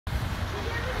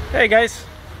Hey guys,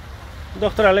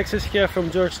 Dr. Alexis here from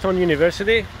Georgetown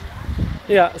University.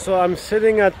 Yeah, so I'm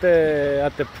sitting at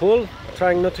the pool,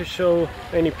 trying not to show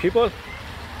any people,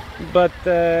 but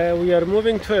we are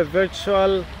moving to a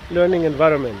virtual learning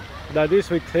environment. That is,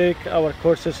 we take our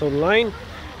courses online,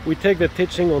 we take the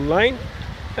teaching online,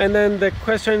 and then the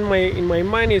question in my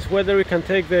mind is whether we can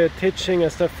take the teaching a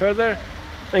step further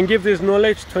and give this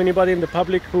knowledge to anybody in the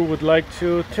public who would like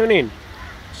to tune in.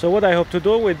 So what I hope to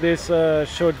do with these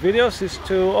short videos is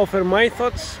to offer my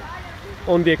thoughts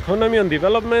on the economy, on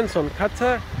developments, on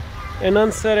Qatar, and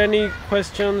answer any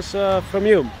questions from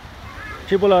you.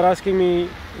 People are asking me,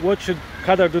 what should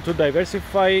Qatar do to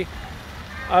diversify?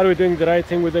 Are we doing the right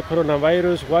thing with the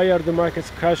coronavirus? Why are the markets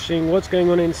crashing? What's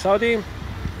going on in Saudi?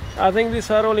 I think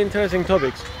these are all interesting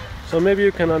topics, so maybe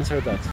you can answer that.